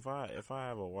 like if I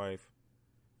have a wife,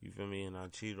 you feel me, and I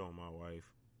cheat on my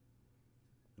wife,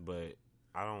 but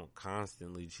I don't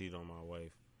constantly cheat on my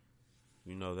wife.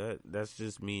 You know that's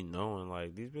just me knowing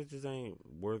like these bitches ain't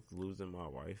worth losing my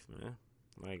wife, man.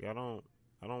 Like I don't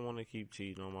want to keep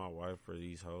cheating on my wife for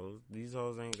these hoes. These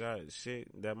hoes ain't got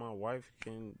shit that my wife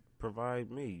can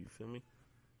provide me. You feel me?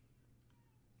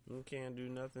 You can't do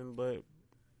nothing but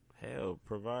hell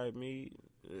provide me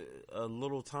a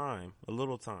little time. A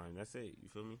little time. That's it. You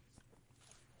feel me?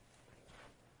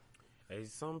 Hey,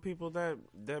 some people that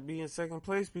be in second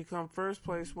place become first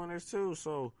place winners too.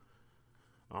 So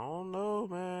I don't know,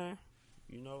 man.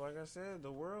 You know, like I said,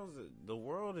 the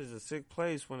world is a sick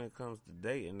place when it comes to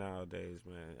dating nowadays,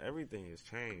 man. Everything has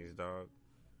changed, dog.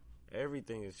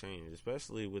 Everything has changed,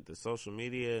 especially with the social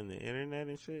media and the internet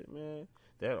and shit, man.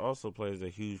 That also plays a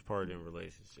huge part in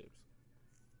relationships.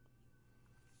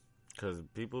 Because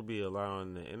people be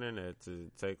allowing the internet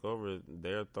to take over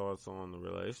their thoughts on the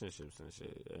relationships and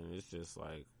shit. And it's just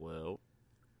like, well,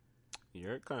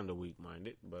 you're kind of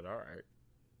weak-minded, but alright.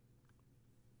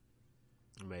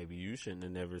 Maybe you shouldn't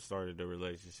have never started a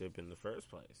relationship in the first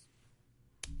place.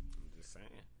 I'm just saying.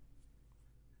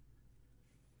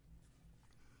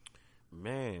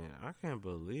 Man, I can't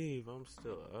believe I'm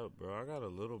still up, bro. I got a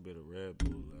little bit of Red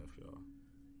Bull left, y'all.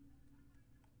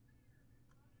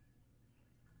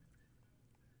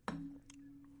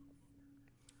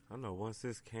 I know once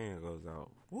this can goes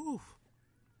out, woo,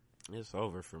 it's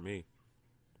over for me.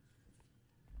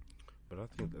 But I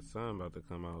think the sun about to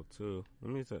come out too.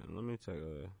 Let me check.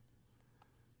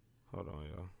 Hold on,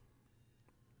 y'all.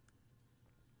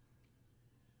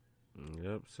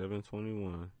 Yep,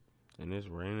 7:21, and it's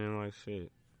raining like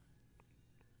shit.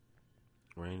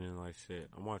 Raining like shit.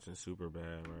 I'm watching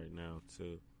Superbad right now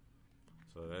too,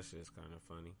 so that's just kind of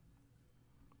funny.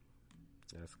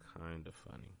 That's kind of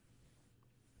funny.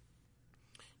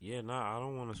 Yeah, nah, I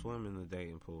don't want to swim in the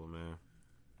dating pool, man.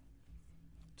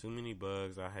 Too many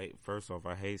bugs. First off,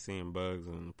 I hate seeing bugs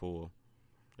in the pool.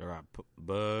 You got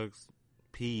bugs,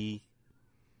 pee.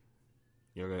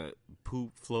 You got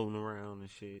poop floating around and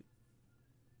shit.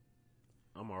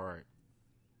 I'm alright.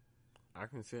 I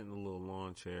can sit in a little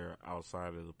lawn chair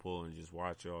outside of the pool and just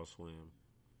watch y'all swim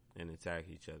and attack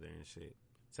each other and shit.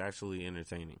 It's actually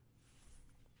entertaining.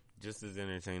 Just as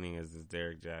entertaining as this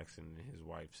Derek Jackson and his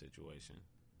wife situation.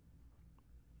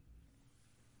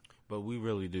 But we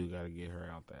really do got to get her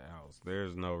out the house.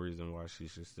 There's no reason why she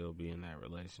should still be in that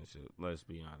relationship. Let's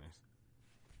be honest.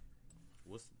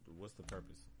 What's the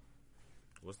purpose?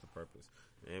 What's the purpose?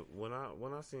 And when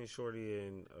I seen Shorty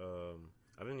and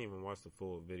I didn't even watch the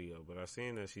full video, but I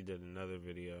seen that she did another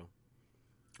video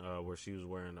where she was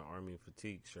wearing the army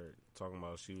fatigue shirt, talking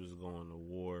about she was going to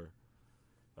war,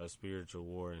 a spiritual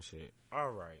war and shit.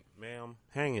 All right, ma'am,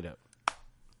 hang it up.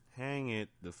 Hang it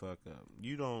the fuck up.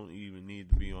 You don't even need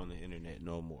to be on the internet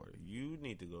no more. You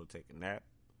need to go take a nap.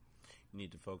 You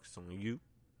need to focus on you.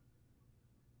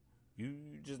 You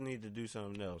just need to do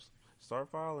something else. Start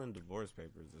filing divorce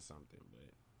papers or something,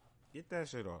 but get that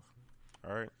shit off.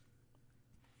 Alright?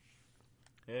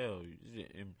 Hell,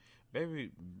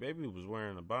 baby was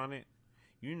wearing a bonnet.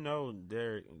 You know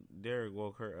Derek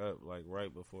woke her up like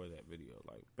right before that video.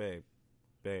 Like,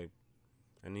 babe,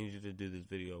 I need you to do this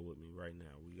video with me right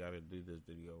now. We got to do this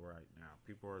video right now.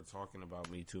 People are talking about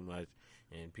me too much,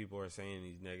 and people are saying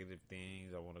these negative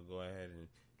things. I want to go ahead and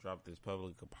drop this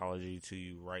public apology to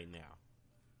you right now.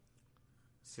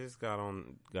 Sis got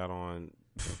on,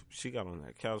 she got on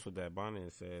that couch with that bonnet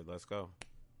and said, let's go.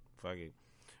 Fuck it.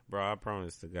 Bro, I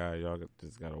promise to God, y'all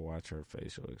just gotta watch her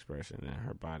facial expression and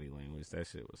her body language. That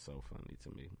shit was so funny to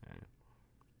me, man.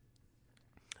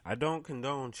 I don't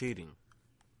condone cheating,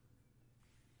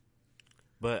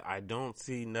 but I don't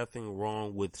see nothing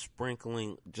wrong with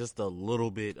sprinkling just a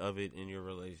little bit of it in your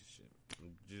relationship.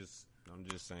 I'm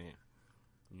just saying,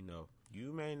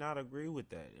 you may not agree with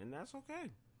that, and that's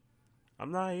okay.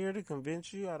 I'm not here to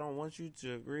convince you. I don't want you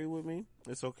to agree with me.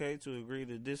 It's okay to agree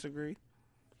to disagree.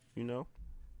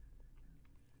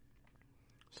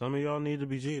 Some of y'all need to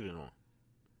be cheated on.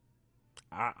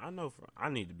 I know I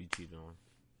need to be cheated on.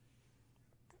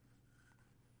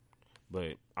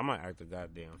 But I might act a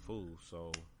goddamn fool,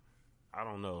 so I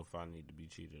don't know if I need to be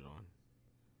cheated on.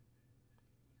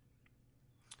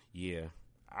 Yeah,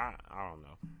 I don't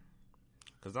know.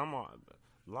 Cause I'm on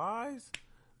lies.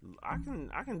 I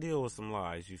can deal with some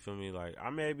lies. You feel me? Like I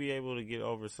may be able to get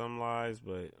over some lies,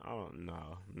 but I don't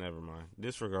know. Never mind.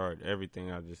 Disregard everything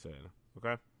I just said.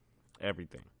 Okay,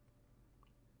 everything.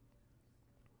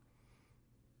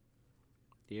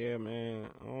 Yeah, man.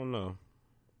 I don't know.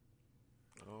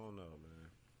 Man.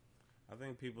 I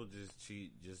think people just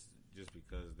cheat just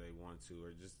because they want to,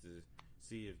 or just to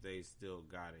see if they still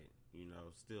got it.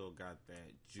 Still got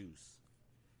that juice.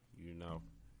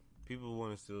 People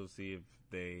want to still see if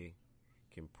they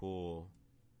can pull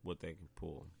what they can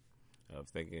pull,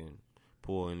 if they can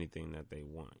pull anything that they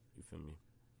want. You feel me?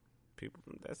 People,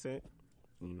 that's it.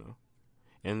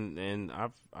 And I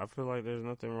feel like there's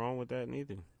nothing wrong with that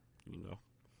neither.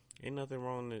 Ain't nothing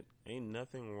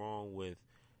wrong with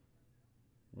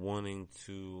wanting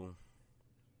to.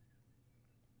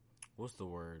 What's the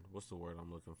word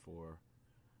I'm looking for?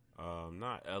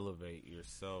 Not elevate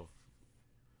yourself,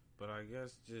 but I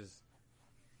guess just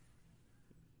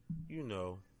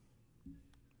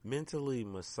mentally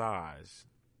massage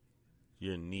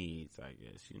your needs. I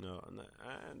guess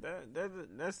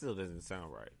that still doesn't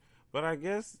sound right, but I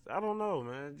guess I don't know,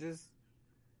 man.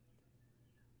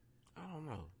 I don't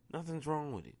know. Nothing's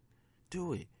wrong with it.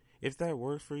 Do it. If that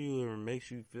works for you or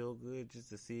makes you feel good just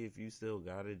to see if you still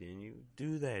got it in you,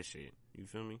 do that shit. You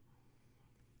feel me?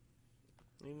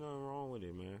 Ain't nothing wrong with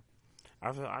it, man.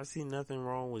 I see nothing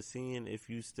wrong with seeing if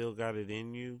you still got it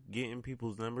in you, getting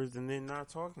people's numbers, and then not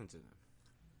talking to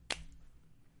them.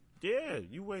 Yeah,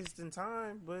 you wasting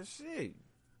time, but shit.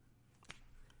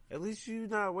 At least you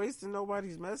not wasting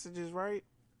nobody's messages, right?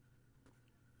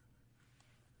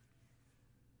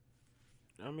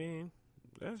 I mean,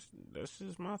 that's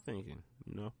just my thinking,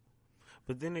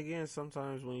 But then again,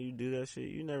 sometimes when you do that shit,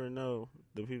 you never know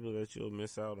the people that you'll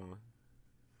miss out on.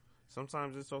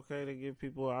 Sometimes it's okay to give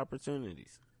people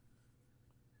opportunities.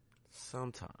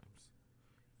 Sometimes.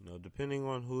 Depending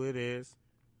on who it is,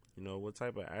 what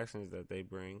type of actions that they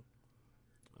bring.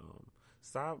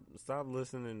 Stop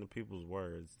listening to people's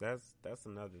words. That's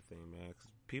another thing, man. 'Cause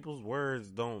people's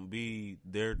words don't be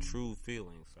their true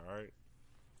feelings, alright?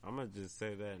 I'm going to just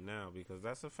say that now because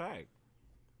that's a fact.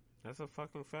 That's a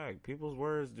fucking fact. People's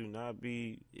words do not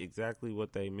be exactly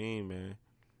what they mean, man.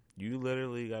 You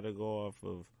literally got to go off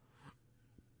of...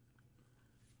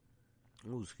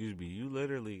 You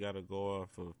literally got to go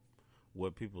off of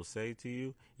what people say to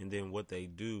you and then what they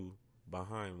do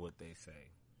behind what they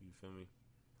say. You feel me?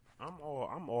 I'm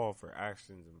all for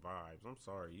actions and vibes. I'm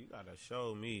sorry. You got to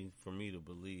show me for me to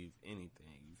believe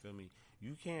anything. You feel me?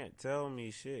 You can't tell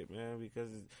me shit, man, because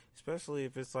especially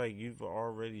if it's like you've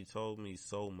already told me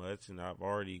so much and I've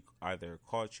already either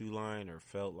caught you lying or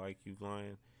felt like you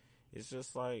lying. It's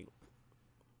just like,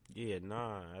 yeah,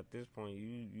 nah, at this point,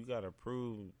 you got to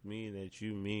prove me that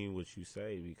you mean what you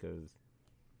say because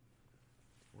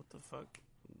what the fuck?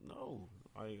 No.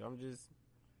 Like,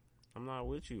 I'm not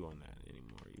with you on that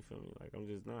anymore. You feel me? Like, I'm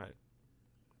just not.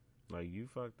 Like, you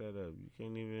fucked that up. You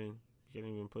can't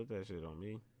even put that shit on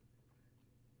me.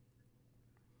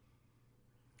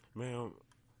 Man,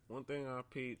 one thing I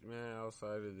peeped, man,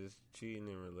 outside of this cheating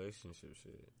and relationship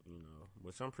shit,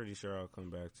 which I'm pretty sure I'll come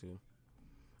back to.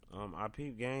 I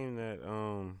peeped game that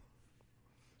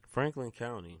Franklin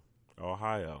County,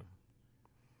 Ohio,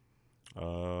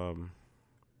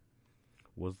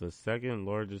 was the second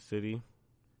largest city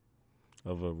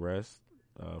of arrest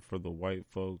for the white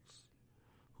folks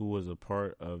who was a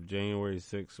part of January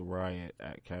 6th riot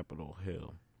at Capitol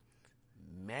Hill.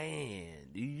 Man,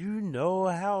 do you know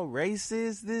how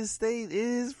racist this state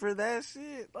is for that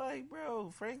shit? Like,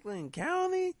 bro, Franklin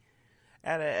County?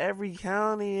 Out of every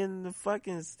county in the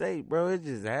fucking state, bro, it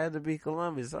just had to be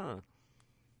Columbus, huh?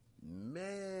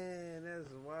 Man,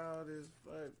 that's wild as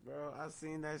fuck, bro. I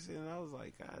seen that shit and I was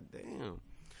like, God damn.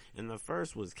 And the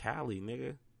first was Cali,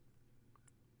 nigga.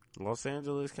 Los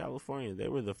Angeles, California. They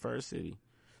were the first city.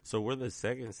 So we're the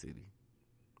second city.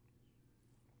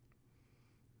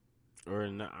 Or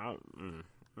not.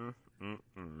 I'm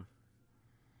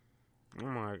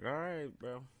like, all right,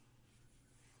 bro.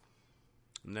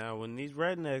 Now, when these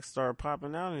rednecks start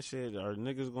popping out and shit, are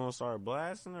niggas gonna start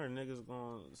blasting or niggas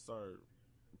gonna start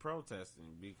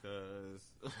protesting? Because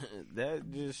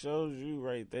that just shows you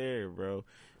right there, bro.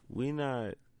 We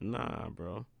not, nah,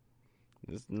 bro.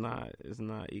 It's not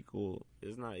equal.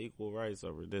 It's not equal rights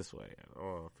over this way at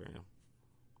all, fam.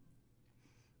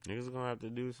 Niggas gonna have to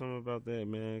do something about that,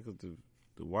 man. Cause the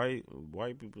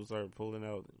white people start pulling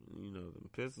out, the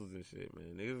pistols and shit,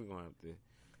 man. Niggas gonna have to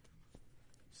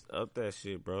up that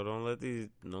shit, bro. Don't let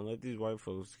these white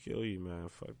folks kill you, man.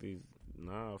 Fuck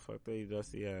they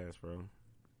dusty ass, bro.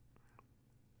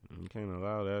 You can't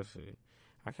allow that shit.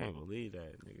 I can't believe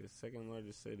that, nigga. Second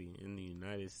largest city in the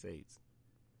United States,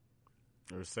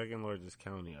 or second largest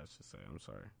county, I should say. I'm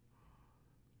sorry.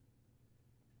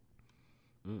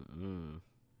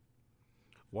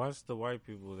 Watch the white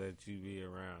people that you be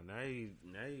around. Now you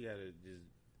gotta just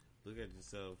look at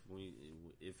yourself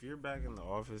if you're back in the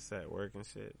office at work and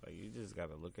shit. Like, you just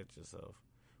gotta look at yourself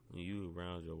when you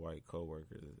around your white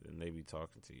coworkers and they be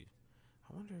talking to you.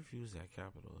 I wonder if you was at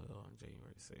Capitol Hill on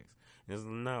January 6th. It's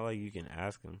not like you can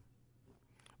ask them,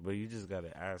 but you just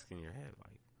gotta ask in your head,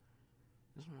 like,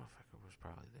 this motherfucker was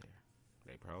probably there.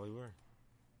 They probably were.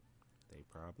 They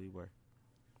probably were.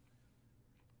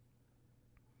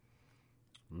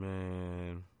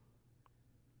 Man,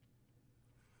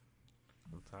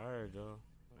 I'm tired, yo.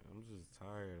 Like, I'm just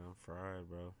tired. I'm fried,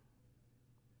 bro.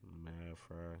 I'm mad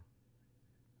fried.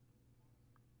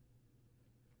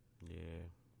 Yeah.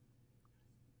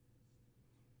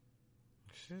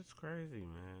 Shit's crazy,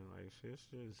 man. Like, shit's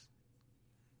just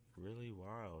really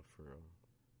wild for real.